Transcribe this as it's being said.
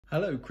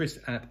Hello, Chris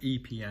at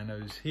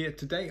ePianos here.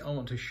 Today I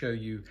want to show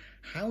you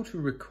how to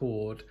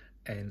record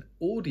an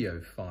audio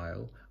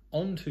file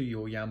onto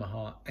your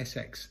Yamaha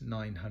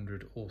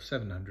SX900 or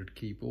 700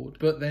 keyboard,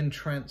 but then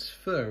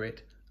transfer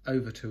it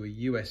over to a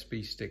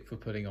USB stick for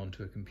putting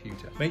onto a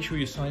computer. Make sure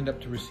you're signed up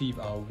to receive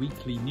our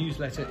weekly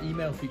newsletter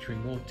email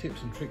featuring more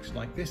tips and tricks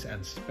like this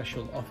and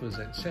special offers,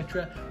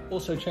 etc.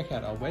 Also check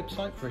out our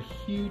website for a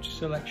huge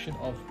selection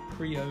of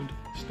pre-owned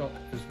stock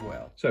as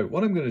well. So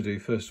what I'm going to do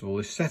first of all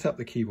is set up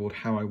the keyboard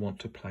how I want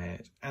to play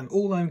it, and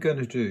all I'm going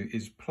to do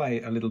is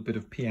play a little bit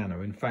of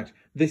piano. In fact,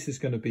 this is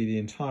going to be the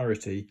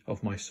entirety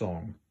of my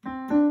song.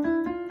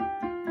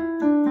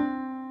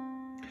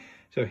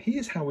 So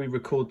here's how we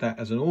record that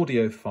as an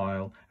audio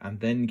file and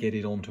then get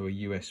it onto a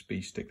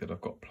USB stick that I've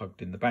got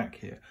plugged in the back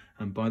here.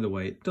 And by the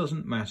way, it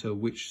doesn't matter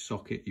which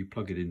socket you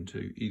plug it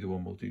into, either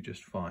one will do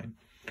just fine.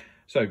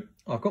 So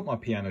I've got my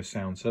piano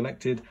sound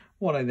selected.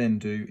 What I then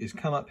do is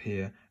come up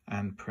here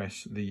and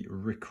press the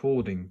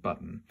recording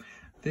button.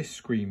 This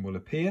screen will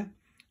appear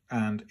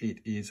and it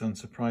is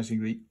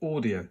unsurprisingly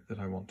audio that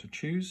I want to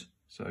choose.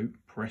 So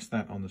press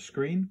that on the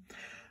screen.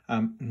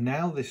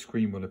 Now this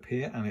screen will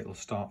appear and it will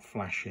start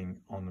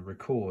flashing on the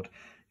record.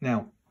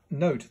 Now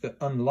note that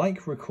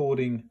unlike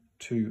recording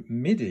to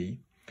MIDI,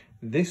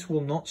 this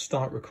will not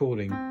start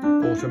recording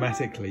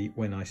automatically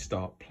when I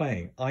start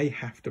playing. I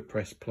have to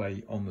press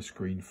play on the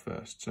screen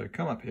first. So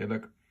come up here,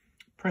 look,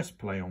 press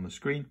play on the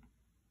screen,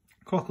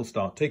 clock will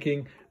start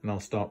ticking and I'll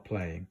start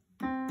playing.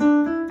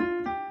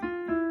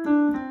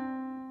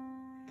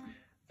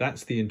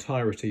 That's the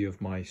entirety of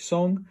my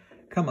song.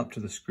 Come up to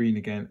the screen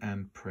again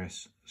and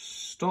press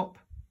stop.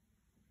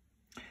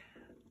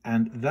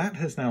 And that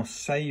has now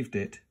saved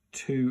it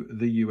to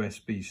the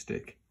USB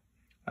stick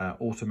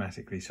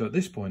automatically. So at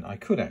this point, I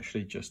could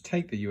actually just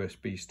take the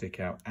USB stick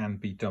out and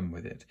be done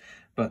with it.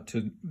 But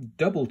to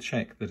double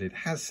check that it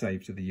has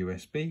saved to the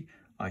USB,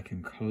 I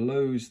can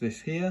close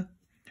this here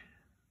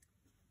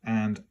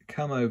and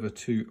come over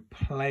to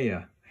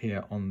player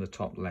here on the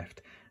top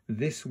left.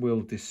 This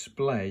will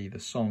display the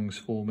songs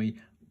for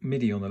me.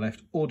 MIDI on the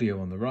left,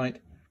 audio on the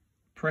right.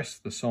 Press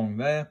the song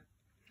there,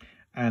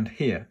 and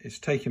here it's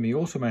taken me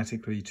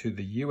automatically to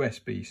the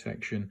USB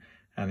section,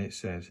 and it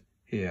says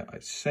here I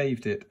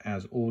saved it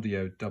as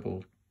audio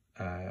treble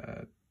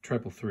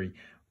 3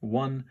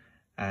 1,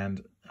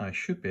 and I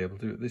should be able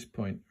to at this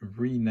point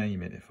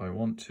rename it if I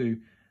want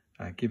to,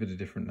 give it a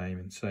different name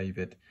and save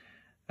it,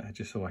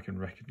 just so I can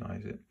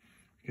recognize it,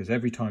 because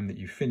every time that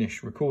you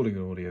finish recording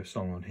an audio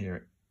song on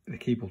here, the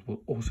keyboard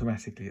will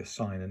automatically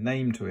assign a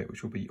name to it,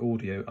 which will be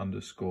audio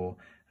underscore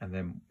and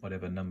then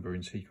whatever number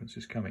in sequence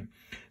is coming.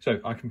 So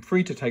I'm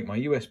free to take my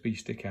USB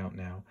stick out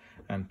now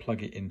and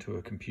plug it into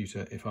a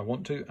computer if I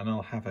want to, and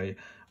I'll have a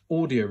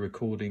audio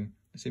recording.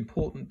 It's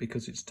important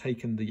because it's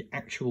taken the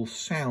actual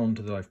sound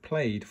that I've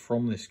played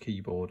from this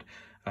keyboard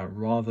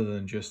rather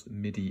than just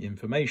MIDI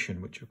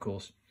information, which of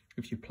course,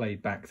 if you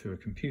played back through a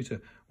computer,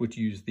 would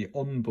use the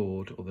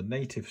onboard or the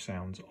native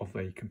sounds of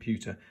a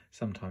computer.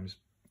 Sometimes,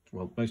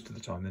 well, most of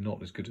the time, they're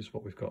not as good as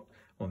what we've got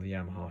on the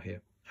Yamaha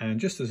here. And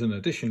just as an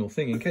additional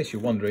thing, in case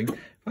you're wondering,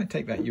 if I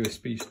take that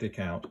USB stick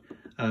out,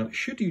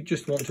 should you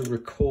just want to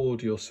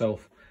record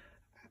yourself,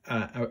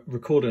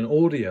 record an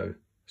audio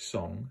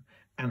song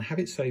and have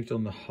it saved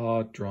on the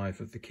hard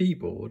drive of the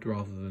keyboard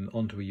rather than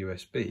onto a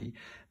USB,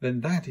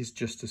 then that is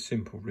just as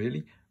simple,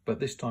 really. But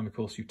this time, of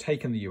course, you've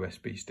taken the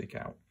USB stick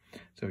out.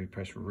 So we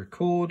press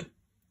record,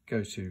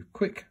 go to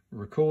quick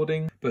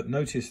recording, but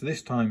notice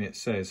this time it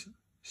says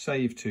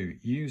save to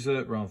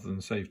user rather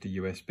than save to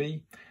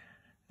USB.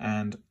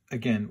 And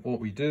again, what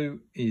we do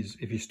is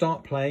if you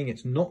start playing,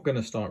 it's not going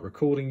to start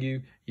recording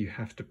you. You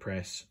have to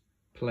press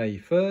play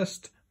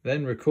first,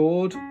 then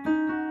record.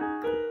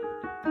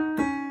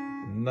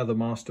 Another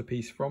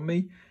masterpiece from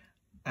me.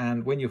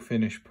 And when you're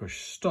finished,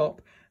 push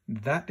stop.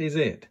 That is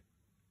it.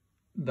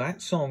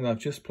 That song I've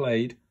just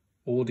played,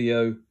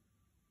 audio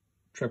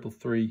treble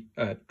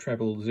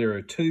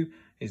 02,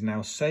 is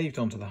now saved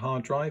onto the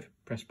hard drive.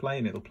 Press play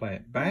and it'll play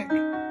it back.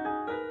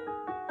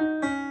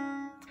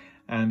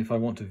 And if I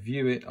want to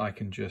view it, I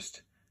can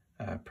just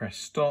press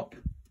stop,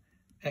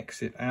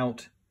 exit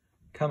out,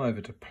 come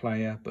over to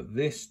player, but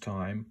this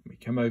time we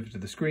come over to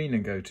the screen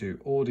and go to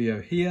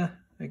audio here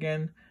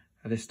again.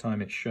 And this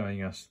time it's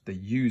showing us the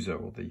user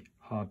or the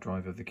hard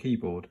drive of the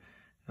keyboard.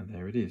 And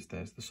there it is,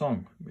 there's the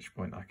song, at which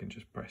point I can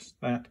just press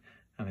that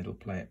and it'll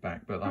play it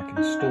back. But I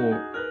can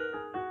store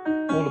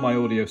all of my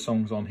audio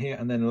songs on here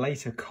and then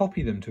later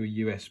copy them to a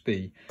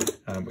USB,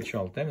 which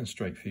I'll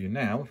demonstrate for you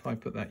now. If I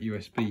put that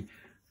USB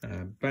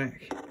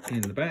back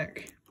in the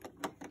back.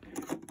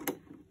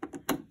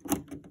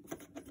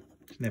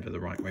 It's never the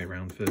right way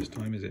around first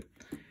time, is it?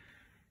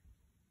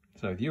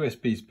 So the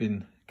USB's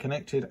been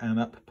connected and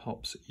up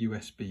pops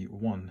USB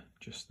 1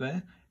 just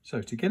there.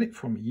 So to get it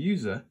from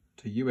user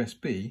to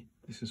USB,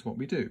 this is what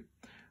we do.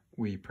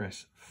 We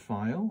press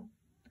File,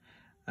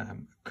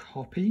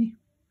 Copy.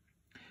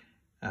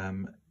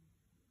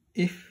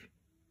 If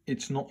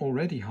it's not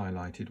already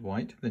highlighted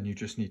white, then you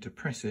just need to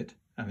press it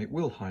and it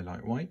will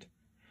highlight white.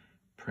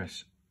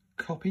 Press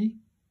copy,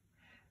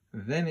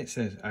 Then it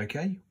says,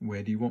 okay,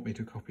 where do you want me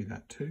to copy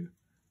that to?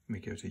 We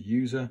go to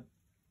user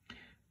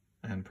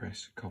and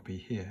press copy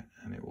here,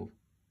 and it will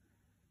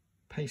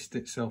paste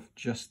itself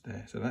just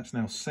there. So that's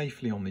now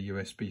safely on the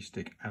USB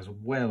stick as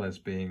well as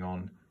being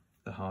on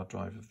the hard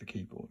drive of the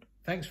keyboard.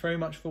 Thanks very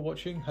much for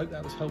watching. Hope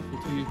that was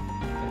helpful to you.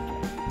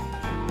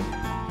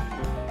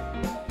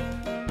 Take care.